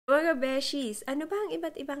Mga beshies, ano ba ang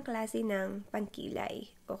iba't ibang klase ng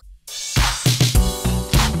pangkilay? Okay.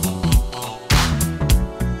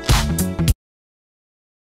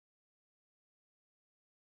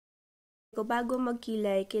 Bago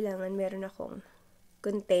magkilay, kailangan meron akong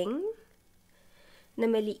gunting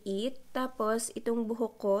na maliit. Tapos, itong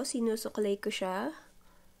buhok ko, sinusuklay ko siya.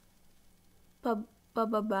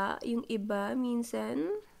 Pababa, yung iba,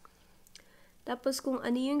 minsan. Tapos, kung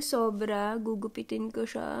ano yung sobra, gugupitin ko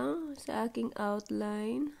siya sa aking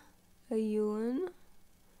outline. Ayun.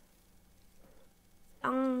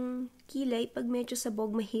 Ang kilay, pag medyo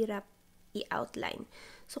sabog, mahirap i-outline.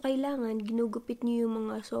 So, kailangan, ginugupit nyo yung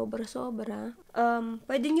mga sobra-sobra.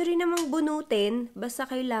 Pwede nyo rin namang bunutin, basta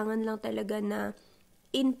kailangan lang talaga na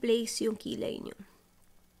in place yung kilay nyo.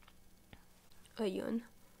 Ayun.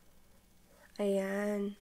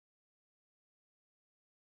 Ayan.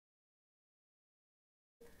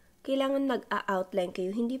 Kailangan mag-outline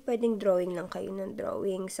kayo. Hindi pwedeng drawing lang kayo ng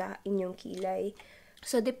drawing sa inyong kilay.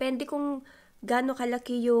 So, depende kung gaano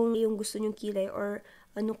kalaki yung gusto nyong kilay or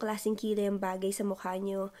anong klaseng kilay ang bagay sa mukha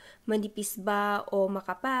nyo. Manipis ba o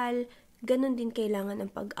makapal. Ganon din kailangan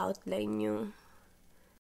ang pag-outline nyo.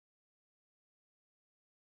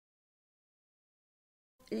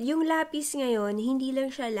 Yung lapis ngayon, hindi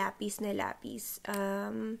lang siya lapis na lapis.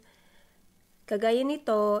 Kagaya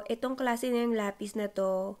nito, itong klase ng lapis na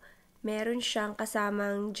to, meron siyang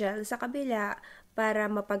kasamang gel sa kabila para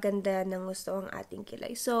mapaganda ng gusto ang ating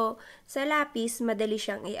kilay. So, sa lapis, madali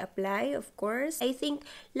siyang i-apply, of course. I think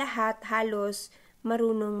lahat halos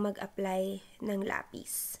marunong mag-apply ng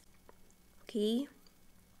lapis. Okay?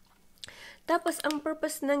 Tapos, ang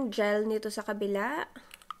purpose ng gel nito sa kabila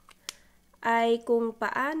ay kung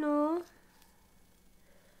paano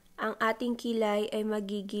ang ating kilay ay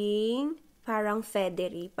magiging parang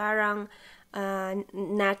feathery, parang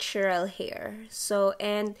natural hair. So,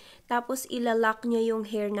 and tapos ilalock niya yung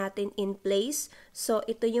hair natin in place. So,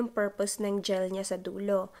 ito yung purpose ng gel niya sa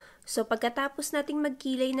dulo. So, pagkatapos nating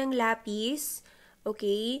magkilay ng lapis,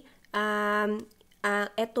 okay,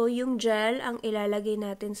 ito yung gel ang ilalagay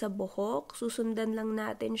natin sa buhok. Susundan lang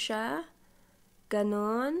natin siya.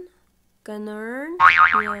 Ganon. Ganon.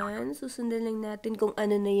 Ayan. Susundan lang natin kung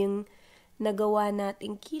ano na yung nagawa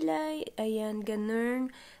nating kilay. Ayan,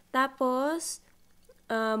 ganon. Tapos,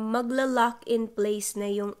 magla-lock in place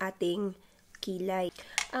na yung ating kilay.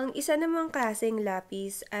 Ang isa namang klaseng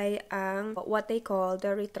lapis ay ang what they call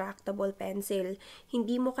the retractable pencil.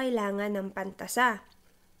 Hindi mo kailangan ng pantasa.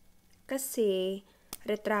 Kasi,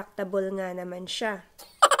 retractable nga naman siya.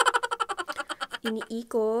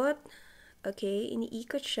 Iniikot. Okay,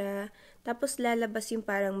 iniikot siya. Tapos, lalabas yung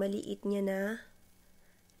parang maliit niya na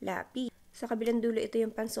lapis. Sa kabilang dulo, ito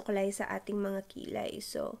yung pansuklay sa ating mga kilay.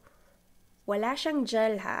 So, wala siyang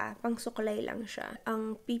gel ha. Pangsuklay lang siya.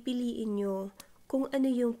 Ang pipiliin nyo kung ano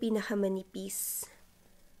yung pinakamanipis.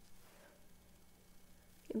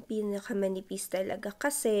 Yung pinakamanipis talaga.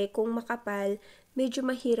 Kasi, kung makapal, medyo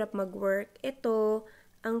mahirap mag-work. Ito,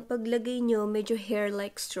 ang paglagay nyo, medyo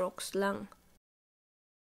hair-like strokes lang.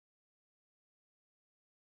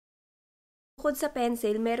 Bukod sa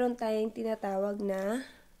pencil, meron tayong tinatawag na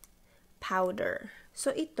powder.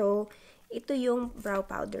 So, ito yung brow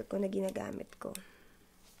powder ko na ginagamit ko.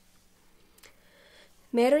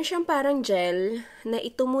 Meron siyang parang gel na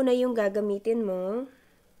ito muna yung gagamitin mo.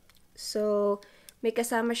 So, may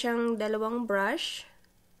kasama siyang dalawang brush.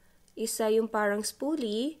 Isa yung parang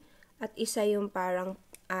spoolie at isa yung parang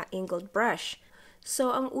angled brush.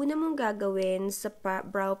 So, ang una mong gagawin sa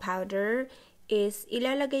brow powder is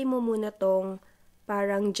ilalagay mo muna tong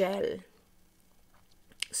parang gel.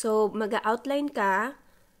 So, mag-outline ka,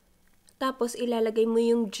 tapos ilalagay mo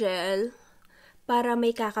yung gel para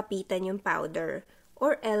may kakapitan yung powder.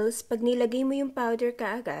 Or else, pag nilagay mo yung powder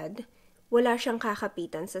kaagad, wala siyang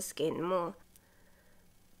kakapitan sa skin mo.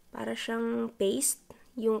 Para siyang paste,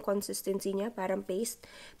 yung consistency niya, parang paste.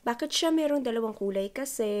 Bakit siya merong dalawang kulay?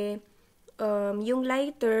 Kasi, yung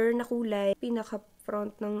lighter na kulay,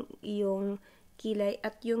 pinaka-front ng iyong kilay,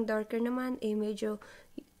 at yung darker naman, medyo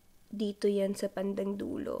dito yan sa bandang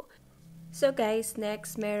dulo. So guys,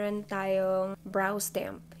 next meron tayong brow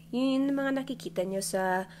stamp. Yun yung mga nakikita nyo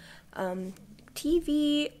sa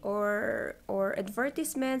TV or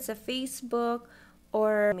advertisement sa Facebook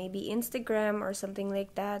or maybe Instagram or something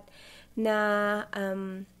like that na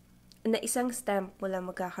isang stamp mo lang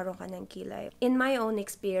magkakaroon ka ng kilay. In my own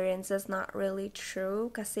experience, that's not really true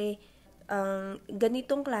kasi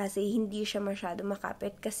ganitong klase hindi siya masyado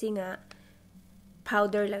makapit kasi nga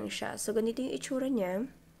powder lang siya. So, ganito yung itsura niya.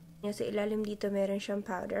 Sa ilalim dito, meron siyang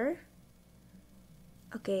powder.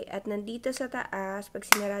 Okay, at nandito sa taas, pag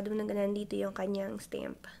sinarado mo ng ganun, nandito yung kanyang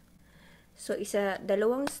stamp. So,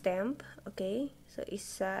 dalawang stamp, okay? So,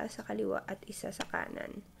 isa sa kaliwa at isa sa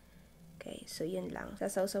kanan. Okay, so yun lang.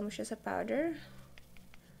 Sasawsaw mo siya sa powder.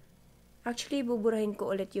 Actually, buburahin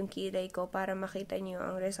ko ulit yung kilay ko para makita niyo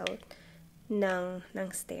ang result ng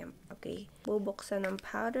stamp. Okay, bubuksan ng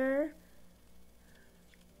powder.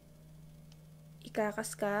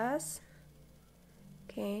 Ikakaskas.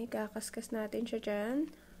 Okay, kakaskas natin siya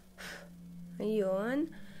dyan.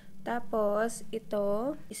 Ayun. Tapos,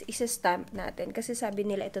 ito, isa-stamp natin. Kasi sabi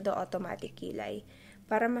nila, ito daw automatic kilay.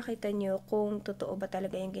 Para makita nyo kung totoo ba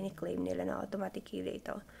talaga yung gini-claim nila na automatic kilay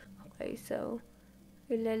ito. Okay, so,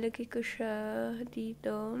 ilalagay ko siya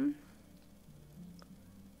dito.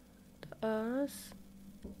 Taas.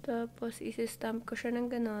 Tapos, isa-stamp ko siya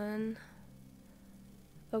ng ganon.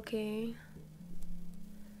 Okay.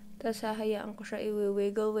 Tapos, hahayaan ko siya,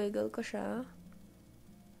 i-wiggle-wiggle ko siya.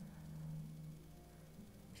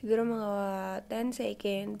 Siguro mga 10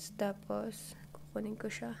 seconds. Tapos, kukunin ko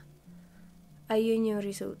siya. Ayun yung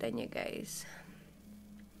resulta niya, guys.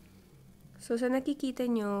 So, sa nakikita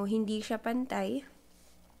nyo, hindi siya pantay.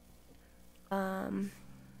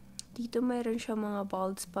 Dito mayroon siya mga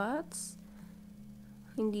bald spots.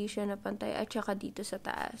 Hindi siya napantay. At saka dito sa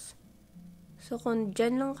taas. So, kung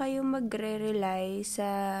dyan lang kayo magre-rely sa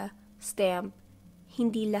stamp,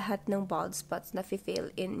 hindi lahat ng bald spots na fill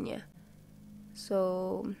in niya.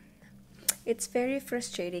 So, it's very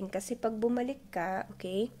frustrating kasi pag bumalik ka,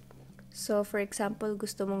 okay? So, for example,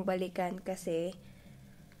 gusto mong balikan kasi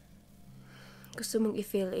gusto mong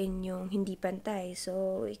i-fill in yung hindi pantay.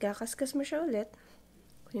 So, ikakaskas mo siya ulit.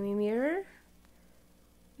 Kung may mirror,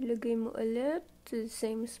 ilagay mo ulit to the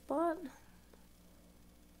same spot.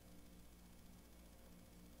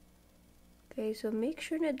 Okay, so make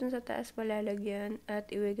sure na dun sa taas palalagyan at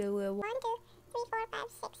i-wiggle. 1, 2, 3, 4,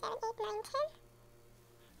 5, 6, 7, 8,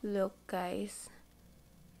 9, 10. Look, guys.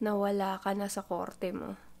 Nawala ka na sa korte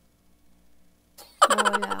mo.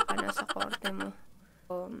 Nawala ka na sa korte mo.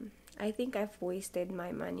 I think I've wasted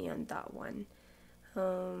my money on that one.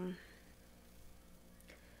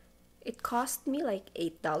 It cost me like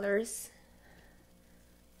 $8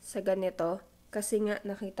 sa ganito. Kasi nga,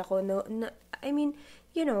 nakita ko, I mean,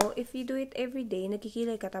 you know, if you do it every day,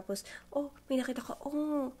 nagkikilay ka, tapos, oh, may nakita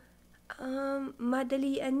ko,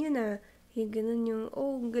 madalian yun na. Ganun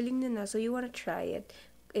yung, galing na. So, you wanna try it.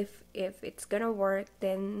 If it's gonna work,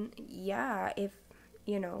 then, yeah, if,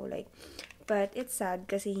 you know, like, but it's sad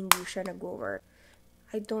kasi hindi siya nag-work.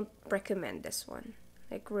 I don't recommend this one.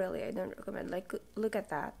 Like, really, I don't recommend. Like, look at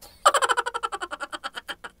that.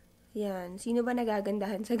 Yan. Sino ba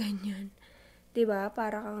nagagandahan sa ganyan? Diba?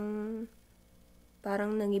 Parang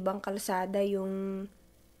nang ibang kalsada yung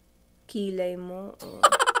kilay mo.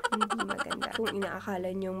 Hindi maganda. Kung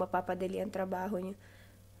inaakala nyo mapapadali ang trabaho nyo,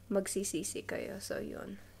 magsisisi kayo. So,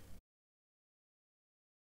 yun.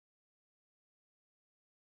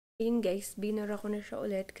 Yun, guys. Binura ko na siya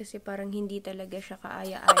ulit kasi parang hindi talaga siya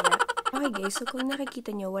kaaya-aya. Okay, guys. So, kung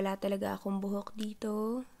nakikita nyo, wala talaga akong buhok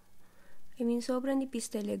dito. I mean, sobrang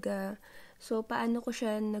nipis talaga. So, paano ko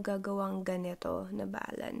siya nagagawang ganito na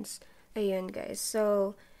balance? Ayun, guys.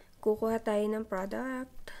 So, kukuha tayo ng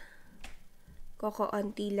product.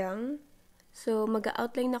 Kakaunti lang. So,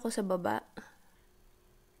 mag-outline ako sa baba.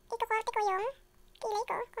 Ikukorte ko yung kilay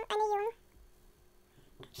ko kung ano yung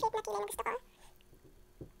shape na kilay na gusto ko.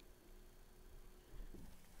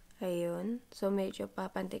 Ayun. So, medyo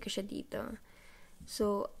papantay ko siya dito.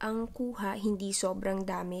 So, ang kuha, hindi sobrang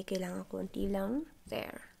dami. Kailangan konti lang.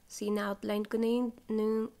 There. Sina-outline ko na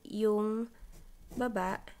yung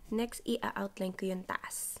baba. Next, i-outline ko yung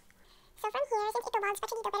taas. So, from here, since ito bald spot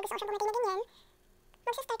siya dito, pero gusto ko siyang pumatay na ganyan,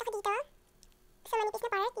 magsa-start ako dito. So, manipis na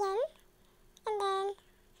part, yan. And then,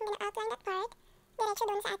 I'm gonna outline that part. Diretso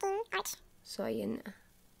doon sa ating arch. So, ayan na.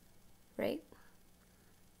 Right?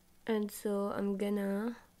 And so, I'm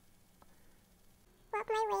gonna walk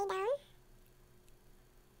my way down.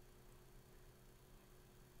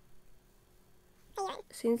 Ayun.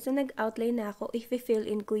 Since na nag-outline na ako, i-fill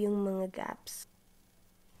in ko yung mga gaps.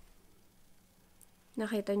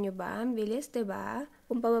 Nakita nyo ba? Ang bilis, diba?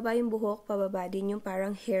 Kung pababa yung buhok, pababa din yung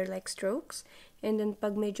parang hair-like strokes. And then,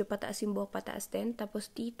 pag medyo pataas yung buhok, pataas din. Tapos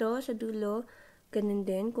dito, sa dulo, ganun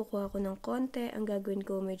din. Kukuha ko ng konti. Ang gagawin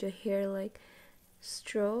ko, medyo hair-like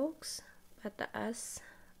strokes. Pataas.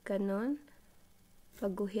 Ganun.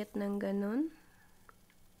 Pagguhit ng ganun.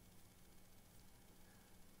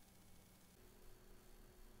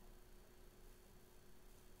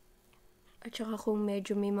 At saka kung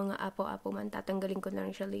medyo may mga apo-apo man, tatanggalin ko na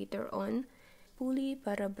rin siya later on. Pulley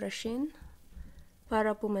para brushin.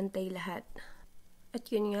 Para pumantay lahat. At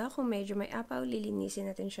yun nga, kung medyo may apaw, lilinisin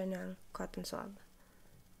natin siya ng cotton swab.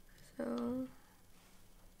 So,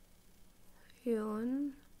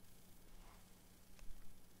 yun.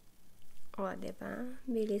 O, diba?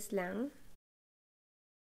 Bilis lang.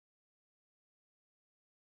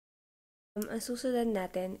 Ang susunod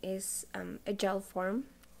natin is a gel form.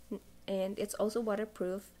 And it's also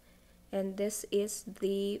waterproof. And this is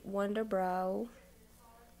the WUNDERBROW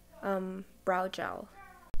brow gel.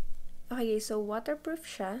 Okay, so waterproof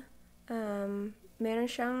siya. Meron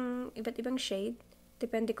siyang iba't ibang shade.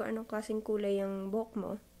 Depende kung anong klaseng kulay yung buhok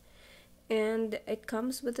mo. And it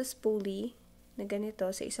comes with a spoolie na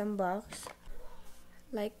ganito sa isang box.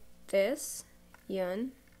 Like this.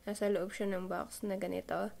 Yun. Nasa loob siya ng box na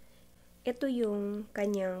ganito. Ito yung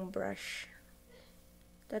kanyang brush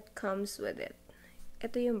that comes with it.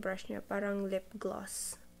 Ito yung brush niya. Parang lip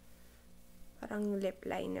gloss. Parang lip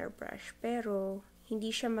liner brush. Pero,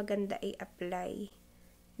 hindi siya maganda i-apply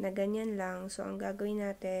na ganyan lang. So, ang gagawin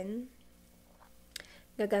natin,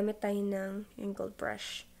 gagamit tayo ng angled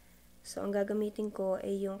brush. So, ang gagamitin ko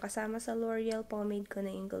ay yung kasama sa L'Oreal Pomade ko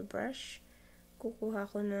na angled brush. Kukuha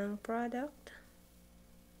ko ng product.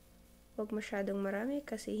 Huwag masyadong marami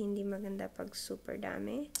kasi hindi maganda pag super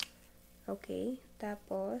dami. Okay.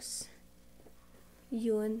 Tapos,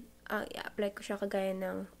 yun, i-apply ko siya kagaya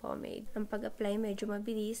ng pomade. Ang pag-apply medyo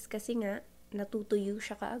mabilis kasi nga, natutuyo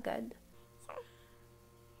siya kaagad.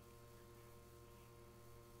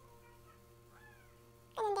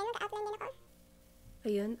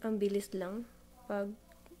 Ayun, ang bilis lang. Pag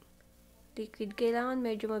liquid, kailangan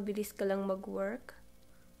medyo mabilis ka lang mag-work.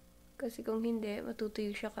 Kasi kung hindi,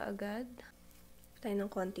 matutuyo siya kaagad. Tayo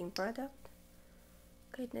ng konting product.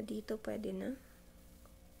 Kahit na dito, pwede na.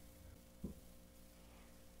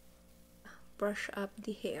 Brush up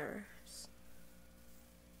the hairs.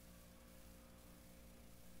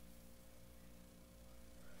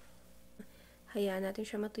 Hayaan natin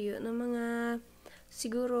siya matuyo ng mga,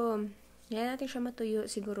 hayaan natin siya matuyo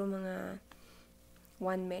siguro mga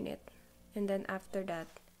 1 minute. And then after that,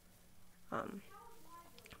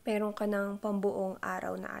 meron ka ng pambuong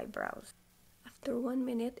araw na eyebrows. After 1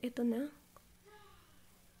 minute, ito na.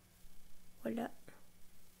 Wala.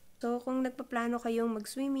 So, kung nagpaplano kayong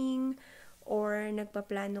mag-swimming, or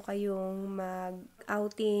nagpaplano kayong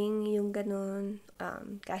mag-outing, yung ganun,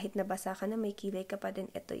 kahit nabasa ka na, may kilay ka pa din,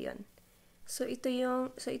 ito yon. So, ito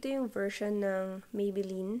yung version ng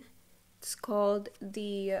Maybelline. It's called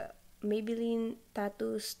the Maybelline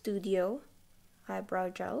TATTOOSTUDIO Eyebrow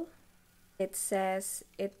Gel. It says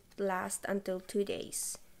it lasts until 2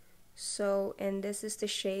 days. So, and this is the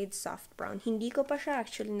shade Soft Brown. Hindi ko pa siya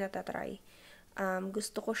actually natatry.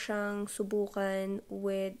 Gusto ko siyang subukan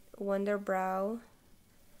with WUNDERBROW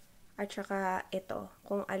at saka ito,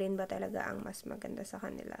 kung alin ba talaga ang mas maganda sa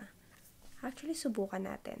kanila. Actually, subukan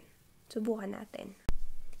natin.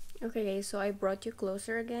 Okay guys, so I brought you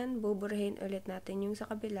closer again. Buburahin ulit natin yung sa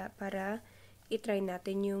kabila para itry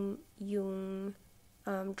natin yung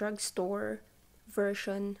drugstore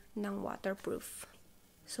version ng waterproof.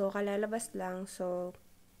 So, kalalabas lang. So,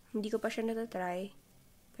 hindi ko pa siya natatry.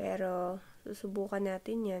 Pero, susubukan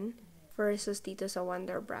natin yan versus dito sa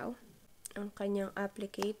WUNDERBROW. Ang kanyang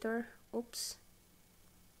applicator. Oops.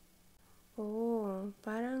 Oh,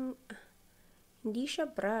 parang hindi siya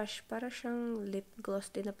brush. Para siyang lip gloss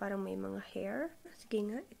din na parang may mga hair. Sige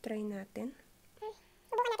nga, itry natin.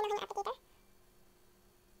 Subukan natin ang kanyang applicator.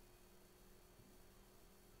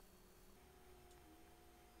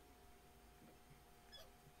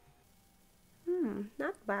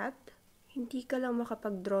 Not bad. Hindi ka lang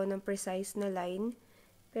makapag-draw ng precise na line,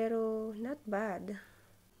 pero not bad.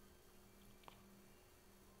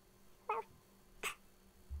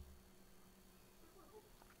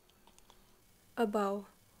 Abaw,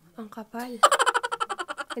 ang kapal.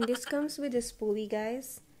 And this comes with a spoolie,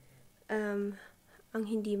 guys. Ang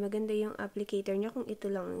hindi maganda yung applicator niya kung ito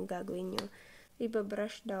lang ang gagawin nyo.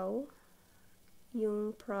 Ibabrush daw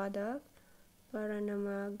yung product para na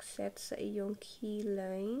mag-set sa iyong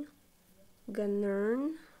kilay.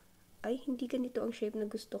 Ganun. Ay, hindi ganito ang shape na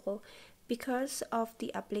gusto ko. Because of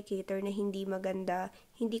the applicator na hindi maganda,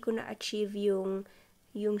 hindi ko na-achieve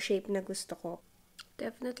yung shape na gusto ko.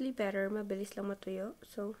 Definitely better. Mabilis lang matuyo.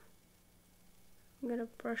 So, I'm gonna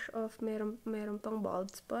brush off. Meron pang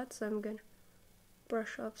bald spots. So, I'm gonna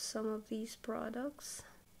brush off some of these products.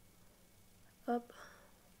 Up.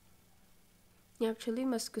 Actually,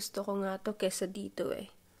 mas gusto ko nga to kesa dito eh.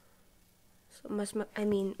 So, mas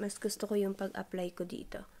gusto ko yung pag-apply ko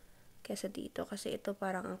dito kesa dito. Kasi ito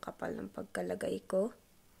parang ang kapal ng pagkalagay ko.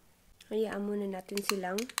 Hayaan muna natin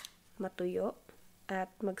silang matuyo at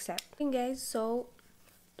mag-set. Okay guys, so,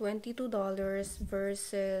 $22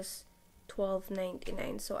 versus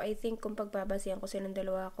 $12.99. So, I think kung pagbabasihan ko silang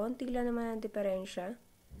dalawa, konti lang naman ang diferensya.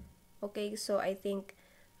 Okay, so I think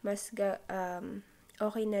mas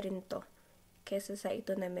okay na rin to kesa sa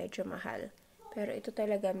ito na medyo mahal. Pero ito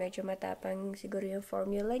talaga medyo matapang siguro yung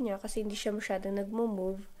formula niya kasi hindi siya masyadong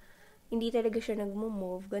nagmo-move. Hindi talaga siya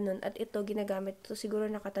nagmo-move, ganun. At ito, ginagamit ito, siguro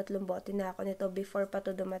nakatatlong bote na ako nito before pa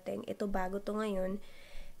to dumating. Ito, bago to ngayon.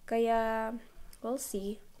 Kaya, we'll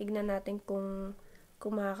see. Tignan natin kung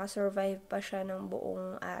makaka-survive pa siya ng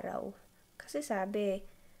buong araw. Kasi sabi,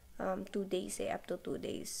 2 days up to 2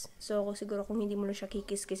 days. So, siguro kung hindi mo na siya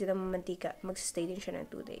kikis-kisin ng mantika, mag-stay din siya ng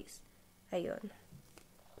 2 days.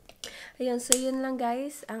 Ayun, so yun lang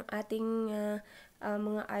guys, ang ating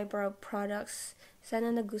mga eyebrow products.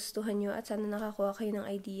 Sana nagustuhan nyo at sana nakakuha kayo ng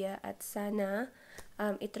idea at sana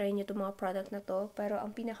itry nyo itong mga product na to. Pero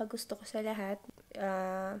ang pinakagusto ko sa lahat,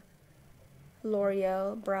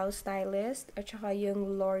 L'Oreal Brow Stylist at saka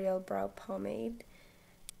yung L'Oreal Brow Pomade.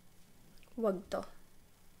 Wag to.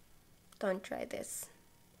 Don't try this.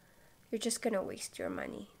 You're just gonna waste your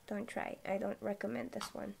money. Don't try. I don't recommend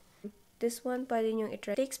this one. This one, pwede nyo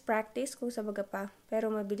i-try. Takes practice kung sa baga pa.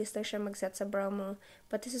 Pero mabilis lang siya mag-set sa brow mo.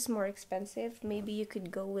 But this is more expensive. Maybe you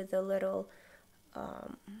could go with a little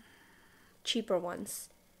cheaper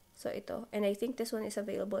ones. So, ito. And I think this one is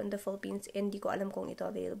available in the Philippines. And di ko alam kung ito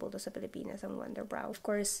available to sa Pilipinas, ang WUNDERBROW. Of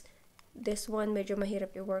course, this one, medyo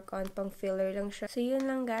mahirap i-work on. Pang filler lang siya. So, yun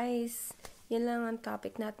lang guys. Yun lang ang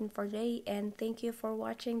topic natin for today. And thank you for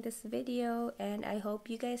watching this video. And I hope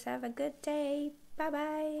you guys have a good day.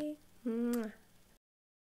 Bye-bye!